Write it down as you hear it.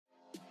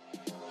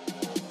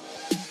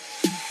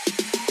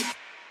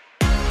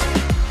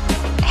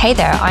Hey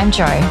there, I'm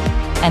Jo,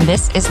 and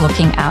this is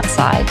Looking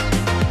Outside.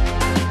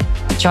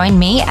 Join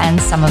me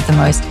and some of the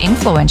most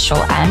influential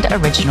and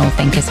original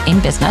thinkers in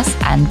business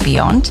and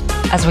beyond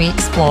as we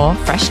explore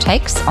fresh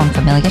takes on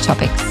familiar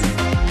topics.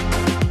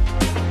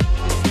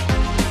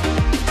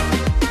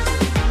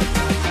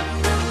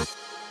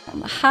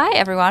 Hi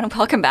everyone,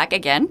 welcome back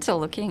again to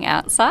Looking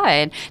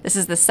Outside. This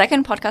is the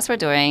second podcast we're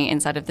doing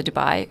inside of the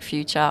Dubai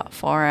Future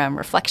Forum,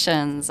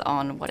 reflections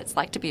on what it's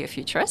like to be a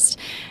futurist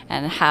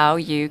and how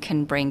you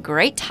can bring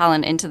great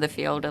talent into the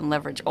field and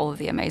leverage all of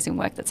the amazing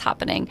work that's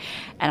happening.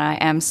 And I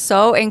am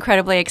so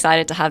incredibly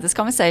excited to have this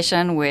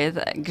conversation with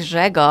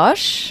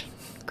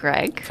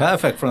Greg.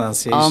 Perfect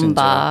pronunciation.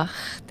 Ombach.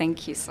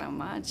 Thank you so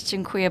much.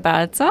 Dziękuję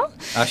bardzo.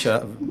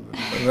 Asha,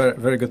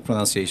 very good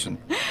pronunciation.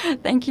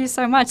 Thank you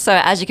so much. So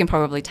as you can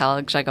probably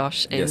tell,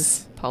 Grzegorz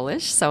is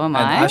Polish, so am I.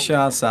 And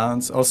Asha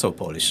sounds also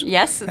Polish.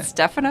 Yes, it's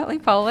definitely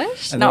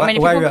Polish. And Not many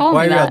people call me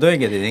why that. Why you are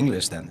doing it in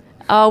English then?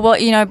 Oh,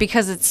 well,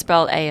 because it's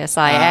spelled ASIA.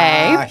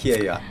 Ah,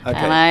 here you are. Okay.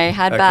 And I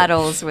had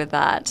battles with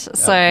that.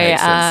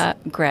 So,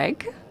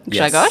 Greg,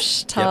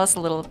 Grzegorz, tell us a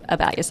little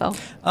about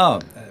yourself.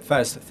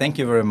 First, thank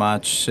you very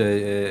much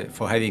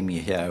for having me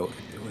here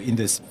in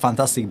this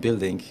fantastic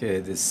building,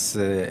 this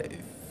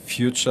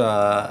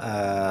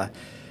future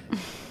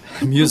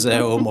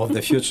museum of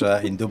the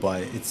future in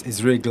Dubai.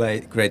 It's really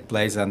great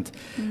place, and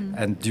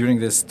during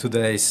these 2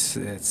 days,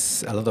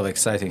 it's a lot of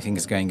exciting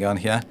things going on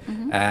here,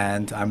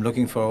 and I'm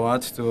looking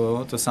forward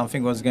to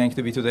something what's going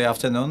to be today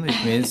afternoon.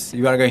 It means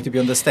you are going to be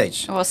on the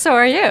stage. Well, so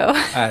are you.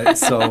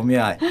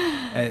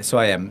 So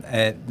I am.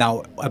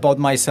 Now, about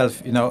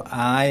myself,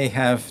 I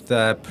have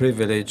the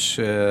privilege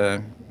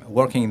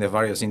working in the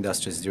various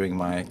industries during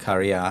my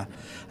career.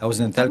 I was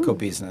in the telco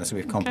business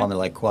with company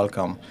like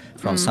Qualcomm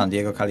from San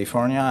Diego,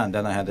 California, and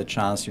then I had the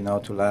chance,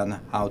 to learn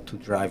how to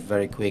drive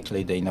very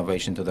quickly the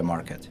innovation to the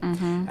market.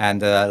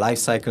 And the life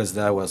cycles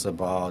there was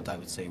about, I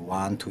would say,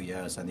 1-2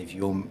 years, and if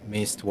you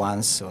missed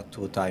once or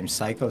 2 times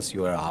cycles,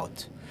 you were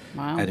out.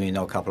 Wow. And we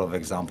know a couple of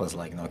examples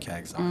like Nokia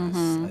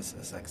examples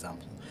as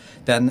example.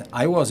 Then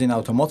I was in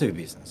automotive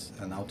business,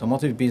 and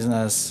automotive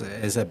business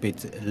is a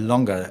bit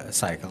longer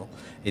cycle.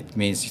 It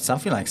means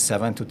something like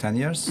 7 to 10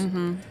 years.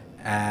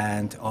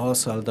 And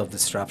also a lot of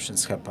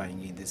disruptions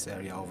happening in this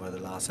area over the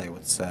last, I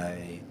would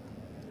say,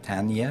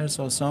 10 years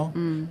or so,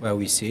 where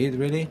we see it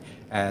really,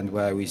 and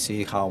where we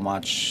see how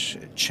much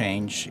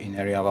change in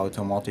area of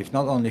automotive,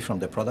 not only from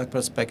the product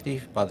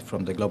perspective, but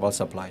from the global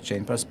supply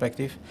chain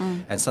perspective.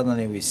 And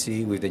suddenly we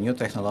see with the new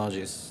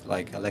technologies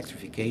like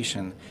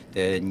electrification,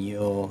 the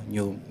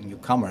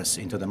newcomers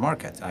into the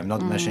market. I'm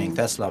not mentioning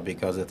Tesla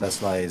because the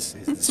Tesla is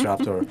a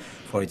disruptor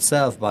for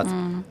itself, but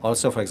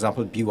also, for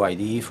example,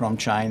 BYD from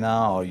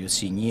China, or you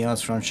see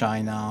Neos from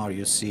China, or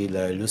you see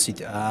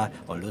Lucid Air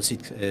or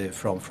Lucid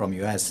from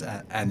US,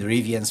 and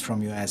Rivians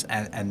from US,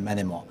 and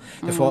many more.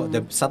 Therefore,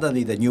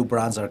 suddenly the new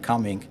brands are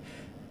coming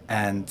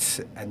and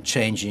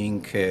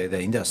changing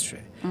the industry.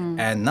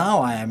 And now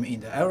I am in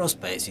the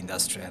aerospace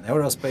industry. And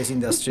aerospace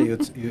industry,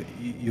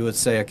 you would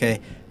say, okay,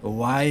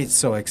 why it's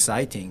so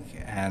exciting?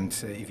 And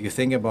if you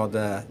think about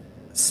the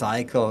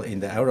cycle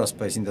in the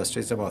aerospace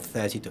industry, it's about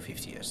 30 to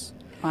 50 years.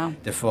 Wow.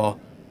 Therefore,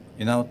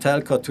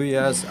 telco 2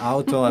 years,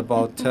 auto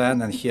about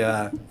 10, and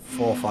here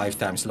 4 or 5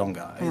 times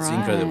longer. It's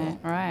incredible.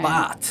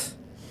 Right.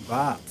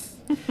 But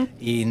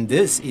in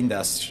this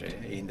industry,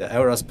 in the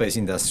aerospace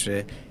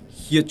industry,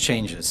 huge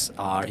changes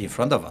are in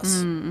front of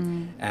us.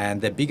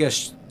 And the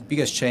biggest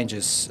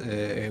changes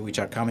which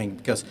are coming,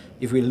 because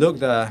if we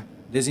look at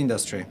this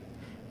industry,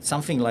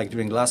 something like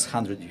during the last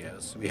 100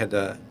 years, we had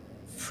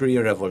 3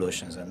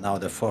 revolutions, and now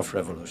the 4th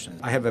revolution.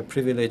 I have a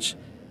privilege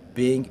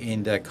being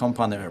in the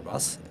company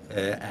Airbus,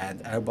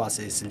 and Airbus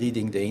is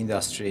leading the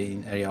industry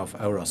in area of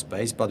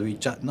aerospace, but we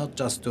not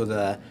just do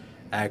the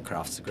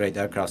aircrafts, great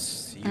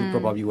aircrafts you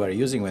probably were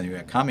using when you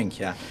were coming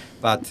here,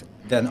 but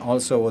then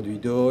also what we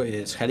do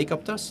is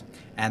helicopters,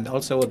 and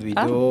also what we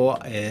do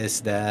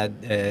is the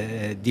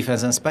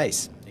defense and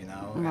space,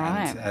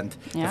 and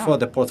therefore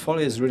the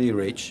portfolio is really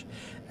rich,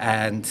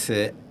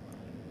 and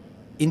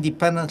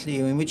independently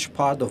in which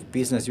part of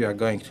business you are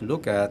going to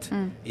look at,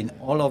 in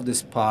all of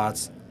these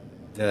parts,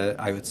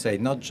 I would say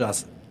not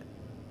just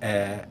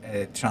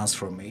a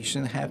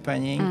transformation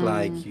happening,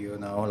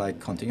 like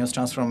continuous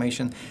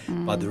transformation,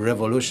 but the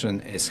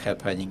revolution is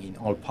happening in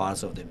all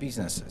parts of the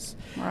businesses.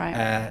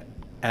 Right.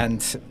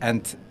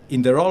 And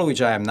in the role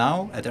which I am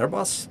now at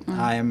Airbus,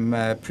 I am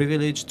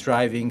privileged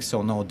driving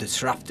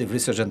disruptive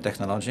research and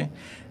technology,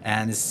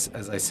 and as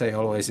I say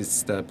always,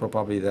 it's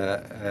probably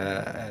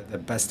the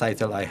best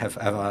title I have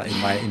ever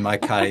in my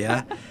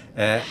career.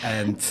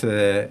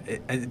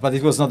 But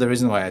it was not the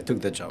reason why I took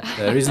the job.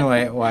 The reason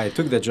why I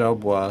took the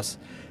job was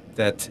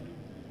that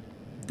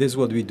this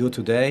what we do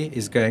today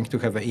is going to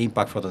have an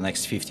impact for the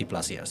next 50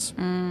 plus years.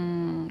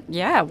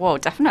 Yeah, well,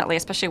 definitely,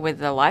 especially with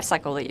the life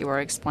cycle that you were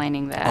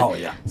explaining there. Oh,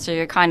 yeah. So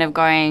you're kind of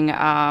going,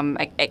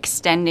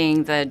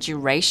 extending the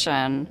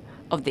duration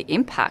of the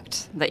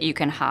impact that you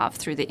can have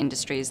through the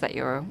industries that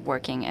you're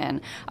working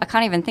in. I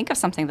can't even think of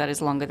something that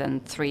is longer than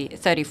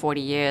 30,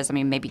 40 years. I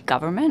mean, maybe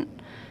government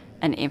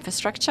and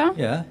infrastructure.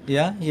 Yeah.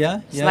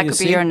 So that could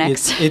be your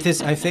next. It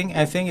is. I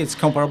think it's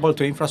comparable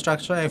to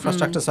infrastructure.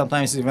 Infrastructure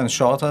sometimes even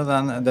shorter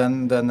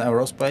than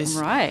aerospace.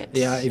 Right.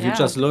 Yeah. If you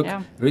just look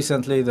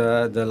recently,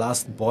 the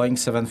last Boeing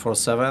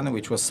 747,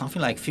 which was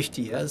something like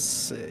 50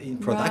 years in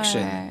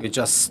production, Right. we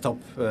just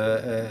stopped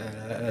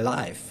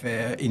alive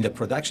in the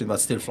production, but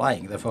still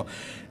flying. Therefore,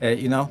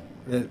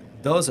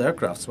 those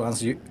aircrafts,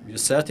 once you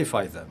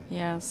certify them,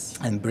 Yes.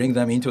 and bring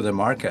them into the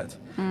market,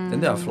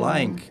 then they are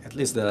flying. At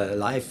least the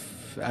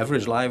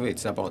average life,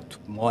 it's about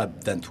more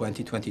than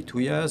 20, 22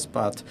 years,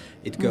 but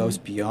it goes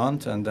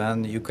beyond, and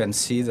then you can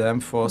see them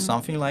for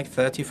something like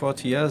 30,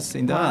 40 years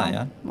in the air.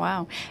 Yeah?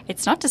 Wow.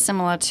 It's not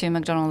dissimilar to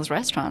McDonald's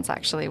restaurants,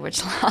 actually,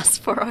 which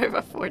last for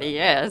over 40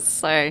 years.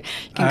 So you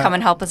can come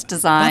and help us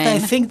design. But I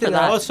think for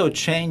they're also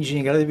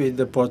changing a little bit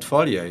the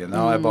portfolio,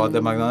 about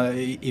the McDonald's.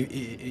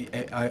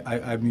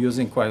 I'm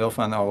using quite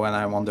often, or when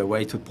I'm on the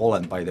way to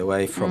Poland, by the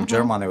way, from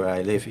Germany, where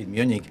I live in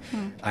Munich,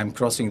 I'm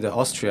crossing the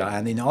Austria,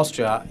 and in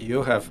Austria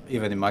you have,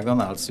 even in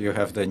McDonald's, you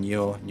have the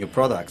new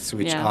products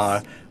which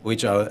are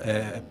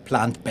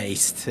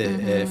plant-based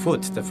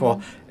food. Therefore,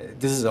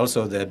 this is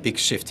also the big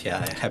shift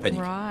here happening.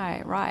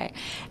 Right.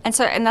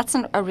 And that's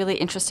a really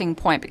interesting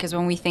point, because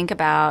when we think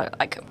about,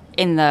 like,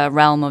 in the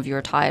realm of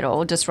your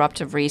title,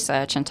 disruptive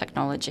research and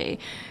technology,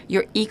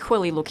 you're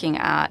equally looking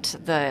at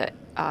the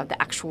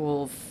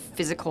actual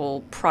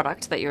physical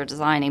product that you're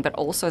designing, but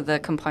also the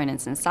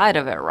components inside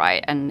of it,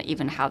 right? And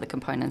even how the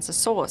components are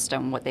sourced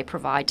and what they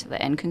provide to the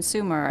end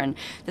consumer. And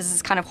this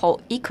is kind of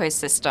whole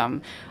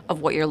ecosystem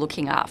of what you're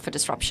looking at for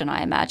disruption,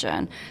 I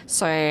imagine.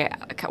 So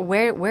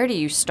where do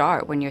you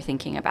start when you're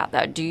thinking about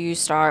that? Do you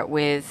start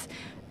with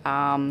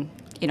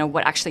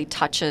what actually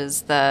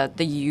touches the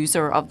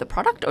user of the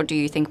product, or do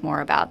you think more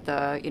about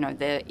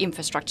the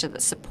infrastructure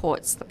that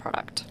supports the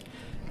product?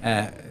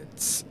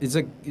 It's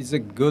a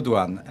good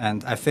one,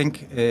 and I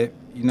think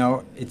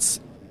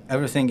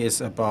everything is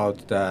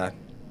about the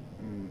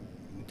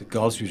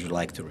goals you would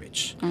like to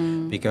reach.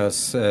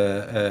 Because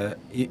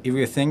if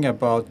you think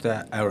about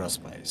the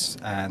aerospace,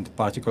 and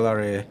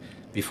particularly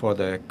before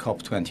the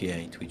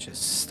COP28, which is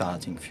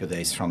starting a few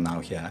days from now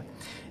here,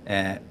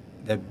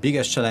 the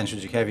biggest challenge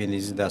that you have in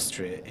this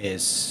industry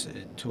is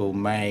to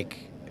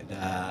make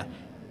the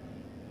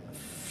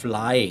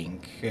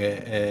flying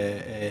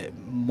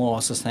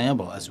more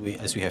sustainable as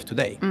we have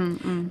today.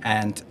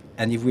 And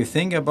if we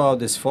think about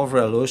this fourth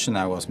revolution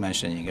I was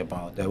mentioning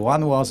about, the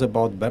one was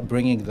about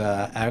bringing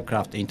the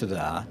aircraft into the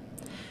air.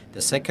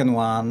 The second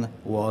one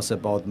was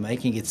about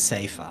making it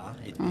safer.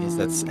 It means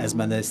that's as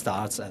many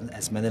starts and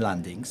as many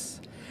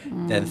landings.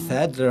 Then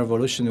third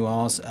revolution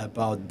was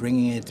about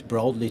bringing it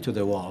broadly to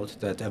the world,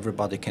 that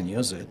everybody can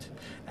use it.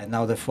 And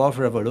now the fourth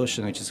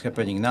revolution, which is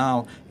happening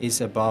now, is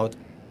about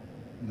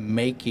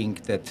making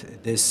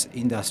that this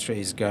industry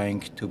is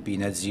going to be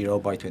net zero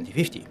by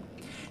 2050.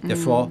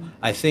 Therefore,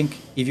 I think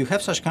if you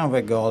have such kind of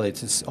a goal,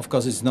 of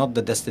course it's not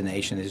the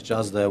destination, it's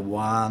just the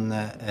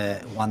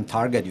one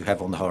target you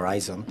have on the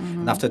horizon.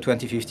 And after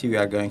 2050 we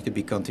are going to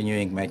be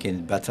continuing making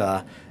it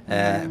better,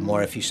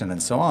 more efficient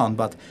and so on.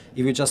 But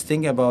if you just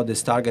think about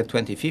this target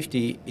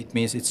 2050, it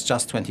means it's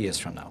just 20 years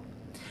from now,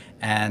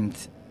 and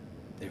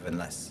even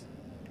less.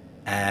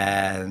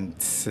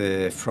 And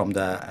from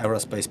the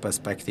aerospace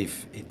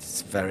perspective,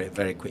 it's very,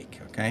 very quick.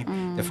 Okay.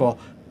 Therefore,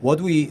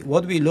 what we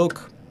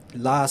look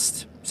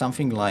last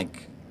something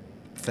like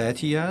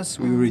 30 years,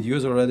 we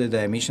reduce already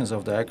the emissions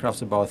of the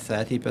aircraft about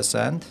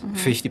 30%,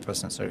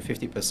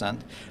 50%.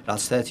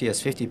 Last 30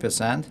 years,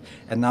 50%,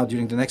 and now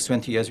during the next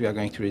 20 years, we are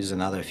going to reduce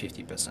another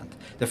 50%.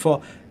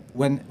 Therefore,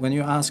 when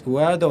you ask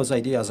where those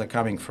ideas are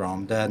coming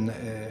from, then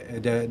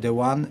the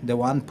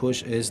one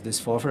push is this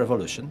fourth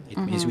revolution. It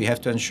means we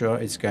have to ensure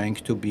it's going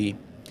to be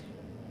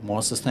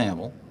more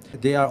sustainable.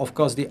 There are, of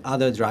course, the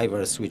other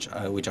drivers which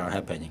are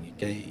happening.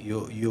 Okay?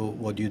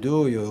 What you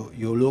do,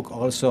 you look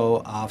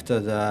also after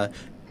the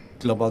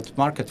global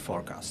market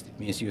forecast. It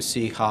means you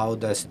see how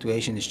the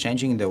situation is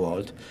changing in the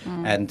world.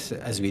 And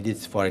as we did,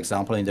 for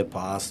example, in the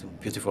past,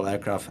 beautiful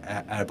aircraft,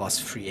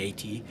 Airbus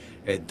 380,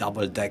 a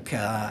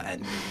double-decker,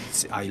 and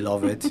I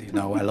love it,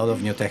 a lot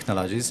of new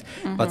technologies.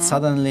 But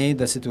suddenly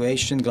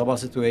the global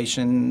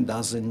situation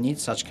doesn't need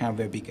such kind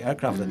of a big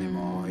aircraft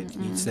anymore. It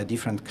needs a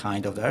different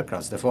kind of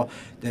aircraft. Therefore,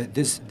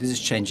 this is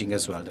changing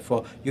as well.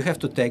 Therefore, you have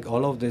to take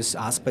all of these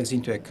aspects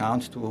into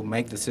account to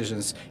make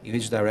decisions in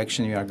which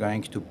direction you are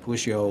going to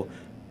push your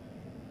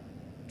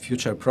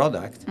future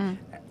product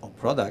or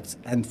products,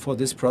 and for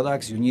these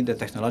products you need the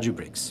technology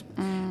bricks.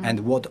 And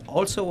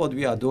what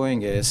we are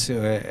doing is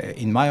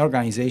in my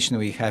organization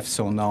we have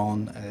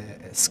so-known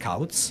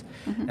scouts,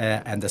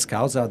 and the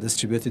scouts are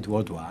distributed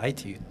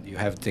worldwide. You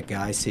have the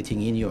guy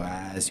sitting in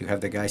US, you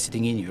have the guy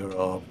sitting in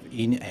Europe,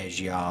 in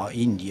Asia,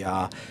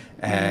 India,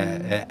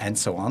 and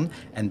so on.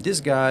 And these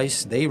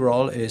guys, their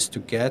role is to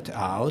get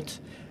out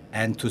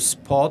and to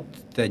spot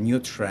the new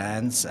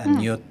trends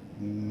and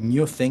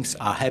new things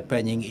are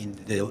happening in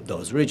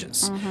those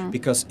regions,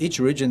 because each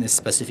region is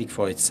specific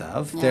for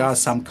itself. There are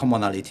some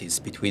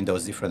commonalities between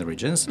those different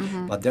regions,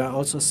 but there are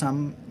also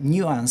some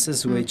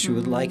nuances which you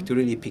would like to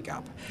really pick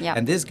up. Yeah.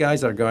 And these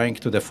guys are going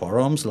to the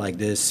forums like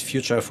this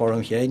Future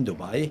Forum here in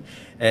Dubai.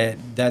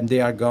 Then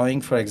they are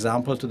going, for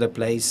example, to the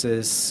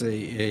places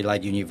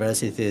like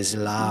universities,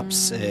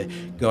 labs,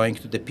 going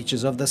to the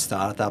pitches of the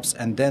startups,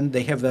 and then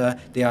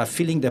they are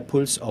feeling the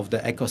pulse of the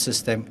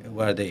ecosystem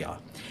where they are.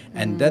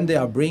 And then they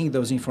are bringing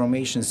those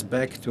informations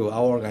back to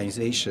our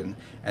organization,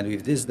 and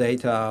with this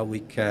data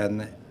we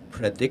can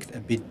predict a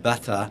bit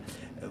better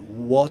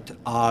what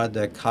are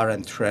the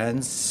current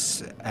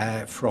trends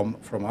from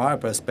our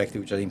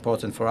perspective, which are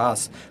important for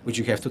us, which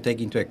you have to take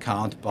into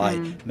account by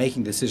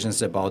making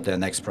decisions about the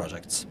next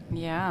projects.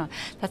 Yeah,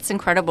 that's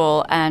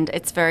incredible. And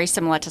it's very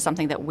similar to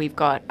something that we've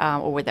got,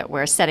 or that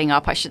we're setting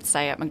up, I should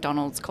say, at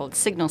McDonald's called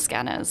signal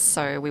scanners.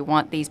 So we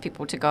want these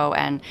people to go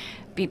and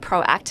be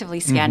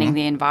proactively scanning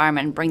the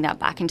environment and bring that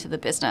back into the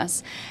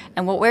business.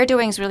 And what we're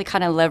doing is really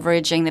kind of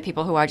leveraging the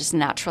people who are just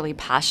naturally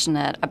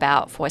passionate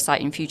about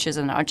foresight and futures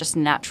and are just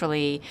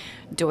naturally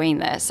doing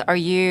this. Are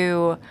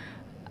you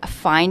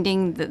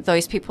finding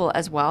those people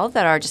as well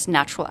that are just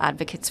natural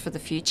advocates for the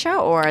future,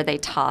 or are they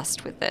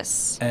tasked with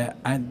this?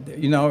 And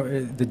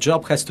the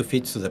job has to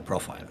fit to the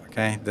profile.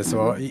 Okay,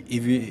 so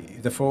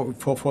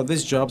for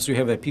these jobs, we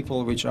have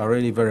people which are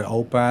really very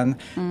open,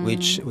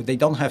 which they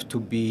don't have to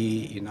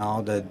be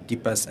the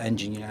deepest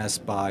engineers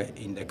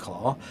in the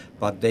core,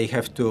 but they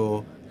have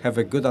to have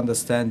a good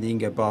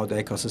understanding about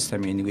the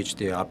ecosystem in which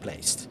they are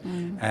placed,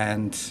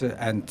 and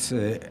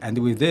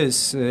with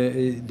this,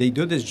 they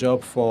do this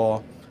job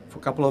for a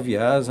couple of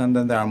years, and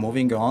then they are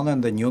moving on,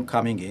 and the new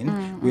coming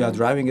in. We are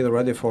driving it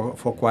already for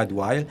quite a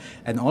while.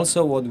 And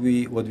also what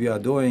we are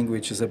doing,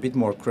 which is a bit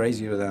more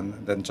crazier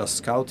than just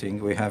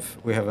scouting, we have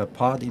a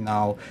part in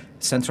our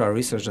Central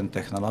Research and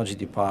Technology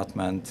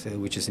Department,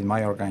 which is in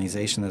my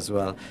organization as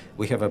well.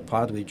 We have a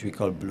part which we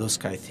call Blue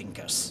Sky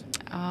Thinkers.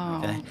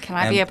 Oh, okay? Can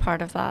I be a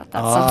part of that?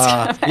 That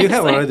sounds amazing.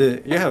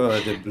 You have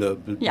already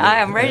blue. Yeah, I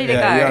am ready to go.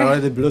 You are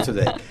already blue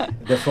today.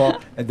 Therefore,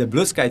 the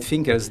Blue Sky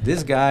Thinkers,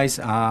 these guys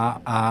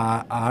are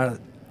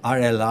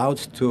allowed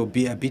to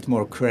be a bit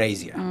more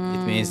crazier.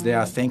 It means they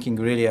are thinking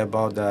really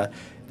about the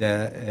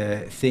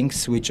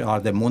things which are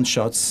the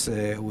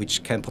moonshots,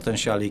 which can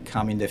potentially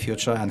come in the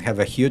future and have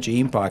a huge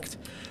impact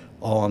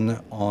on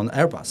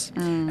Airbus.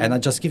 And I'll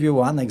just give you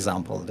one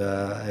example.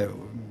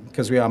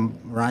 Because we are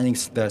running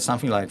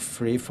something like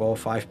 3, 4,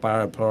 5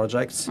 parallel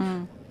projects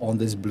on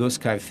these blue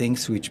sky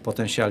things which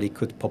potentially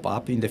could pop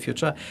up in the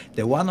future.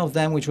 The one of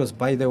them, which was,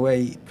 by the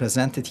way,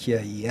 presented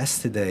here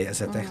yesterday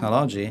as a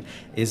technology,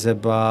 is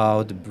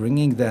about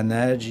bringing the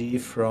energy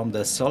from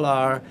the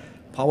solar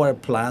power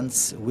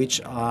plants which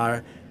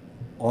are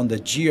on the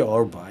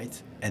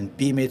geo-orbit and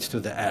beam it to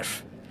the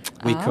Earth.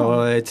 We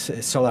call it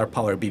solar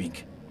power beaming.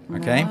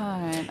 Okay?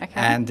 Right, okay.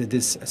 And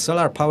this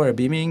solar power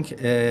beaming,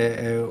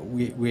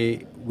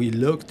 we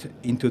looked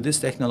into this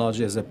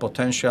technology as a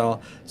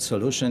potential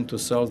solution to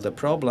solve the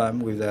problem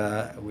with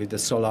the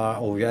solar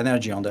or the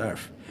energy on the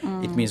Earth.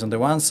 It means on the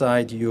one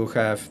side you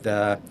have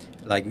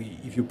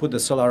if you put the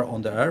solar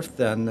on the Earth,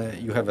 then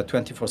you have a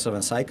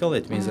 24/7 cycle.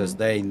 It means there's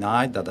day,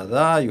 night,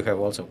 You have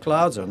also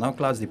clouds or no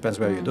clouds, depends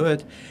where you do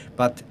it.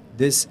 But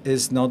this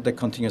is not the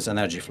continuous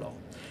energy flow.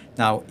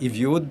 Now, if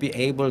you would be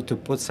able to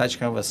put such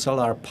kind of a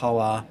solar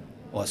power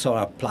or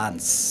solar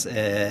plants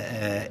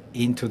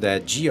into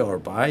the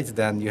geo-orbit,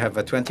 then you have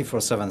a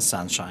 24/7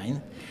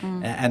 sunshine,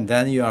 and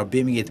then you are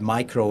beaming it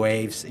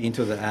microwaves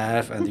into the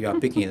Earth, and you are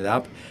picking it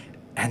up.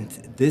 And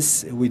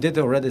this, we did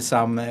already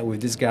some,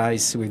 with these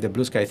guys, with the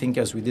Blue Sky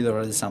Thinkers, we did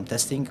already some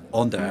testing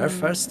on the Earth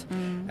first,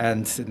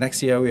 and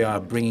next year we are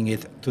bringing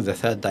it to the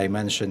third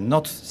dimension,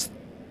 not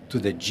to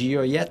the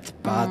geo yet,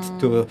 but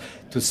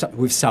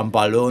with some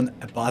balloon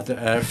above the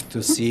Earth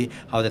to see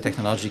how the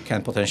technology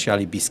can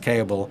potentially be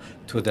scalable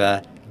to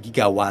the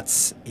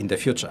gigawatts in the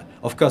future.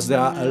 Of course, there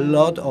are a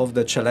lot of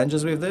the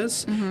challenges with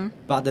this,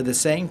 but at the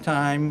same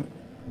time,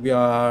 we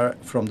are,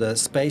 from the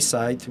space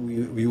side,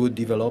 we would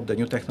develop the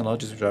new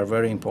technologies which are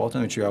very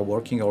important, which we are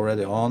working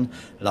already on,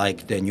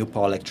 like the new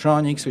power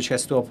electronics, which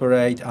has to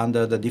operate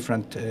under the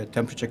different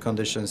temperature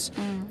conditions,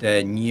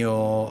 the new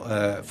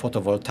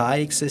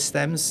photovoltaic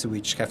systems,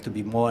 which have to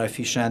be more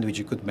efficient, which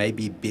you could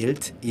maybe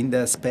build in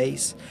the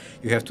space.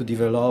 You have to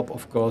develop,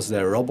 of course,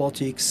 the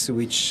robotics,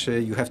 which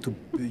you have to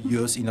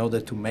use in order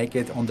to make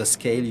it on the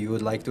scale you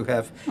would like to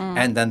have.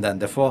 And then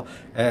therefore,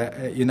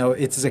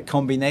 it's a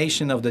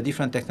combination of the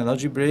different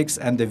technology bricks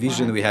and the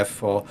vision we have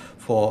for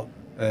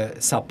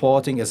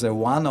supporting as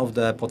one of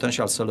the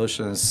potential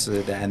solutions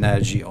the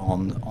energy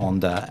on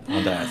the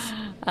Earth.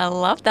 I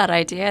love that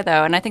idea,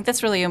 though. And I think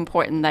that's really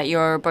important that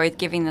you're both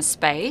giving the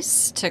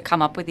space to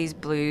come up with these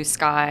blue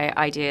sky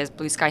ideas,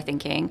 blue sky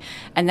thinking,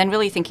 and then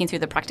really thinking through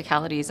the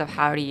practicalities of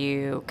how do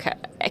you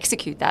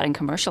execute that and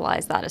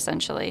commercialize that,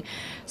 essentially.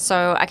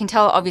 So I can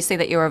tell, obviously,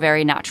 that you're a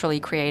very naturally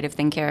creative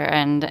thinker,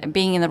 and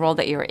being in the role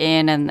that you're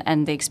in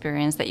and the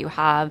experience that you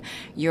have,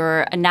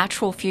 you're a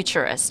natural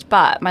futurist.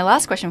 But my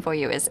last question for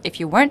you is, if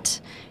you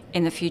weren't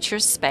in the future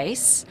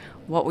space,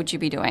 what would you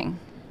be doing?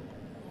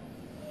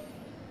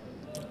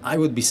 I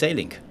would be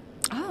sailing.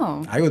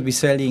 Oh. I would be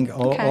sailing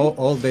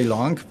all day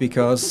long,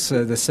 because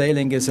the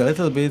sailing is a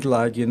little bit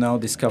like,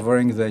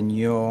 discovering the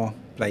new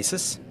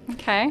places.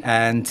 Okay.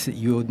 And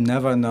you would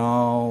never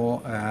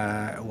know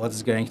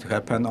what's going to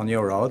happen on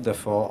your road,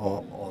 therefore,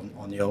 or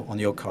on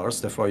your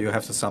course. Therefore, you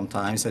have to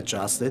sometimes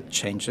adjust it,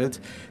 change it.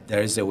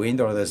 There is a wind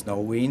or there's no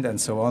wind,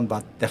 and so on.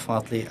 But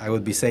definitely, I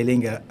would be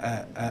sailing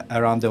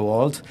around the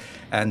world,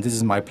 and this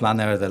is my plan,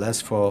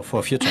 nevertheless, for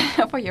future.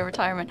 For your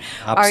retirement.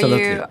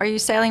 Absolutely. Are you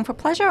sailing for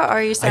pleasure, or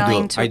are you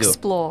sailing to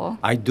explore?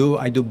 I do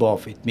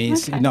both. It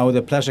means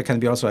the pleasure can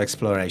be also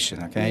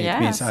exploration. Okay. Yes,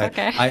 it means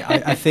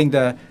I think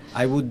that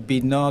I would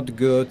be not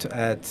good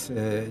at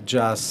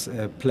just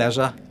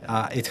pleasure.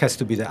 It has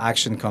to be the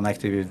action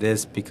connected with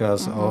this,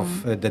 because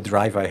of the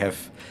drive I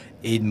have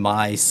in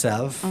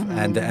myself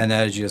and the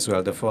energy as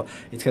well. Therefore,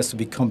 it has to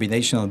be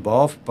combination of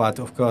both. But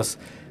of course,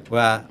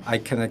 where I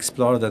can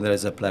explore, then there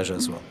is a pleasure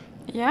as well.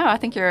 Yeah, I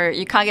think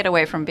you can't get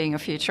away from being a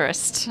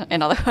futurist,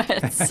 in other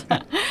words.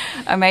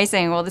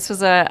 Amazing. Well, this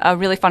was a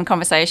really fun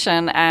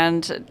conversation,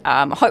 and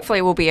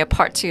hopefully will be a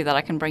part 2 that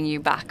I can bring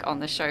you back on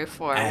the show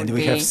for. And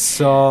we have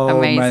so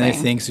many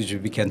things which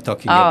we can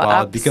talking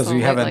about, because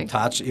we haven't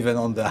touched even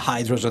on the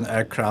hydrogen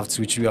aircrafts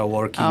which we are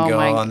working on.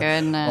 My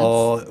goodness.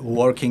 Or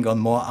working on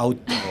more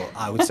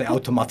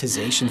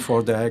automatization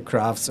for the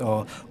aircrafts,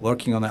 or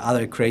working on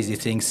other crazy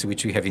things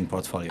which we have in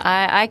portfolio.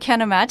 I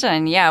can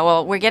imagine. Yeah,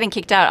 well, we're getting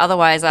kicked out.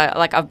 Otherwise,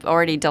 I've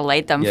already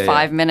delayed them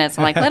 5 minutes.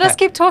 I'm like, let us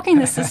keep talking.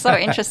 This is so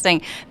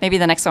interesting. Maybe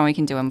the next one we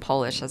can do in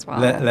Polish as well.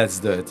 Let's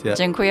do it. Yeah.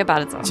 Dziękuję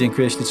bardzo.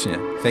 Dziękuję ślicznie.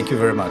 Thank you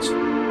very much.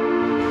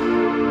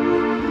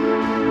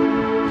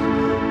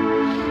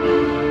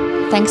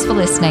 Thanks for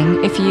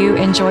listening. If you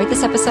enjoyed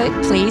this episode,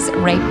 please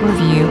rate,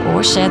 review,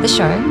 or share the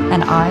show,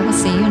 and I will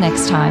see you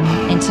next time.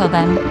 Until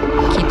then,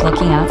 keep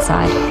looking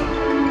outside.